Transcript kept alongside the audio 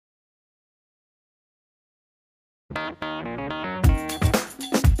Our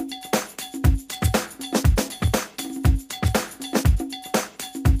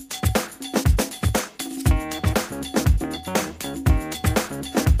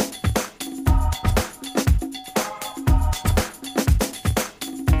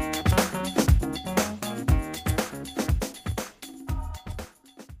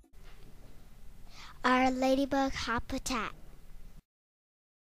ladybug habitat.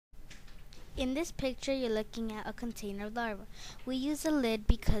 In this picture, you're looking at a container larva. We use a lid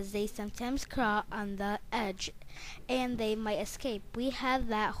because they sometimes crawl on the edge and they might escape. We have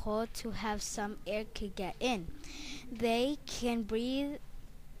that hole to have some air could get in. They can breathe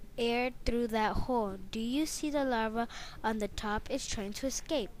air through that hole. Do you see the larva on the top is trying to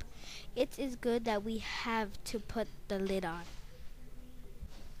escape? It is good that we have to put the lid on.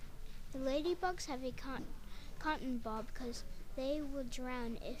 The ladybugs have a cotton ball because they will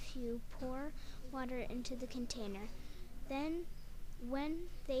drown if you pour water into the container. Then, when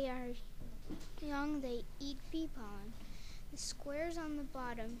they are young, they eat bee pollen. The squares on the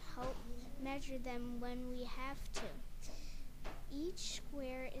bottom help measure them when we have to. Each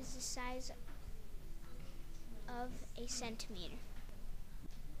square is the size of a centimeter.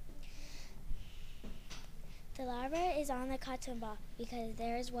 The larva is on the cotton ball because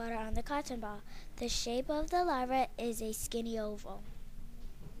there is water on the cotton ball. The shape of the larva is a skinny oval.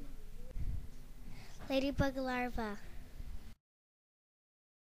 Ladybug larva.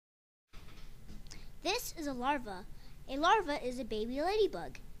 This is a larva. A larva is a baby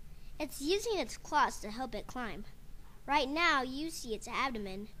ladybug. It's using its claws to help it climb. Right now you see its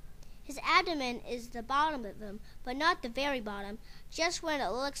abdomen. His abdomen is the bottom of him, but not the very bottom, just when it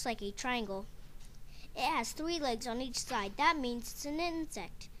looks like a triangle. It has 3 legs on each side. That means it's an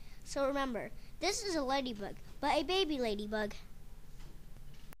insect. So remember, this is a ladybug, but a baby ladybug.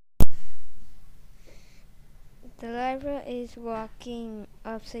 The larva is walking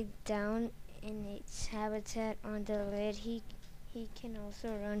upside down in its habitat on the lid. He can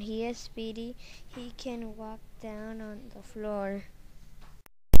also run. He is speedy. He can walk down on the floor.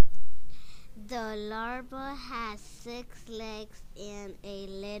 The larva has 6 legs and a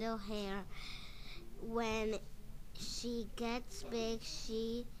little hair. When she gets big,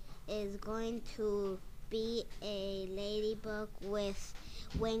 she is going to be a ladybug with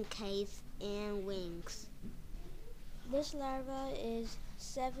wing case and wings. This larva is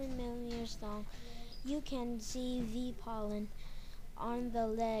 7 millimeters long. You can see bee pollen on the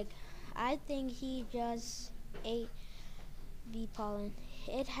leg. I think he just ate bee pollen.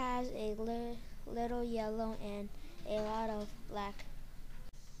 It has a little yellow and a lot of black.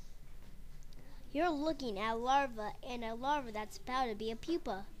 You're looking at a larva and a larva that's about to be a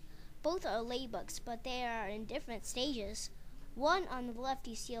pupa. Both are ladybugs, but they are in different stages. One on the left,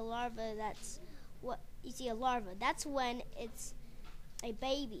 you see a larva. That's when it's a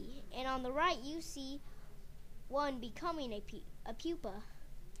baby, and on the right, you see one becoming a pupa.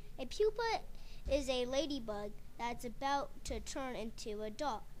 A pupa is a ladybug that's about to turn into a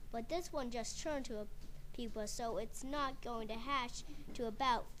adult, but this one just turned to a pupa, so it's not going to hatch to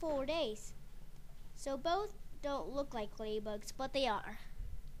about 4 days. So both don't look like ladybugs, but they are.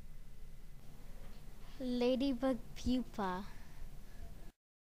 Ladybug pupa.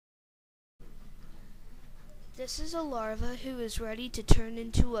 This is a larva who is ready to turn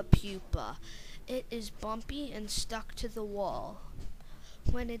into a pupa. It is bumpy and stuck to the wall.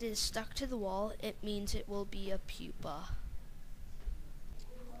 When it is stuck to the wall, it means it will be a pupa.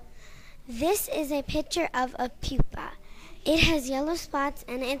 This is a picture of a pupa. It has yellow spots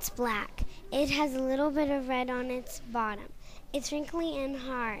and it's black. It has a little bit of red on its bottom. It's wrinkly and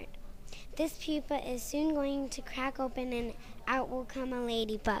hard. This pupa is soon going to crack open and out will come a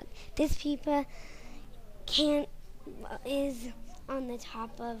ladybug. This pupa is on the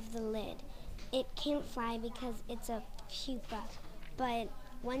top of the lid. It can't fly because it's a pupa, but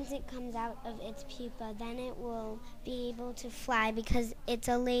once it comes out of its pupa, then it will be able to fly because it's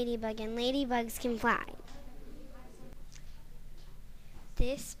a ladybug and ladybugs can fly.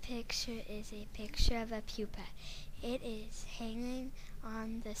 This picture is a picture of a pupa. It is hanging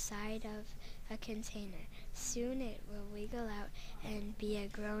on the side of a container. Soon it will wiggle out and be a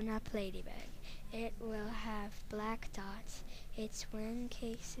grown-up ladybug. It will have black dots. Its wing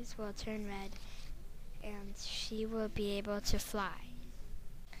cases will turn red, and she will be able to fly.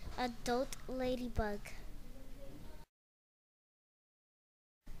 Adult ladybug.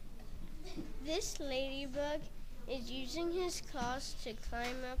 This ladybug is using his claws to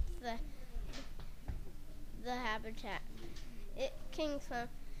climb up the habitat. It can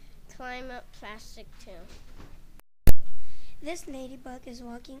climb up plastic too. This ladybug is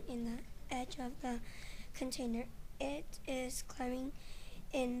walking in the edge of the container. It is climbing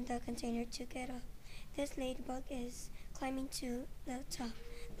in the container to get up. This ladybug is climbing to the top.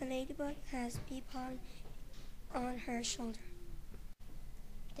 The ladybug has bee pollen on her shoulder.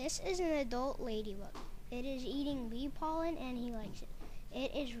 This is an adult ladybug. It is eating bee pollen and he likes it.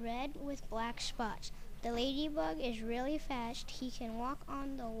 It is red with black spots. The ladybug is really fast. He can walk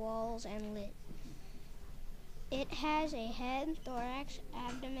on the walls and lid. It has a head, thorax,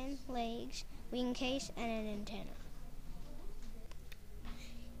 abdomen, legs, wing case, and an antenna.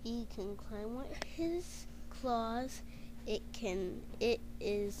 He can climb with his claws. It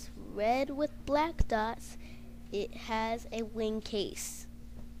is red with black dots. It has a wing case.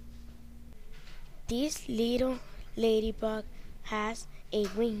 This little ladybug has a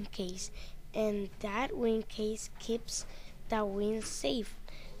wing case, and that wing case keeps the wings safe.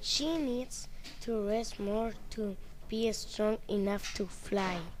 She needs to rest more to be strong enough to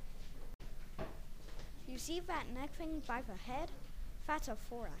fly. You see that neck thing by the head? That's a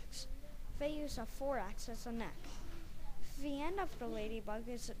thorax. They use a thorax as a neck. The end of the ladybug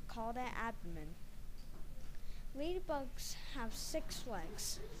is called an abdomen. Ladybugs have 6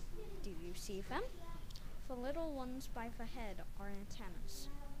 legs. Do you see them? The little ones by the head are antennas.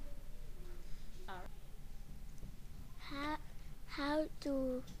 How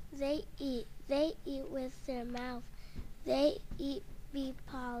do they eat? They eat with their mouth. They eat bee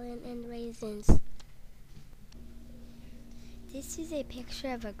pollen and raisins. This is a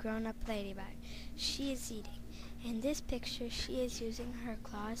picture of a grown-up ladybug. She is eating. In this picture, she is using her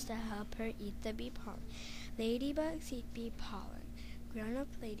claws to help her eat the bee pollen. Ladybugs eat bee pollen. Grown-up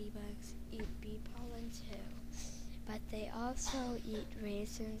ladybugs eat bee pollen too. But they also eat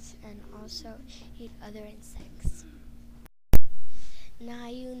raisins and also eat other insects. Now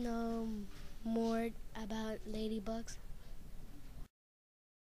you know more about ladybugs.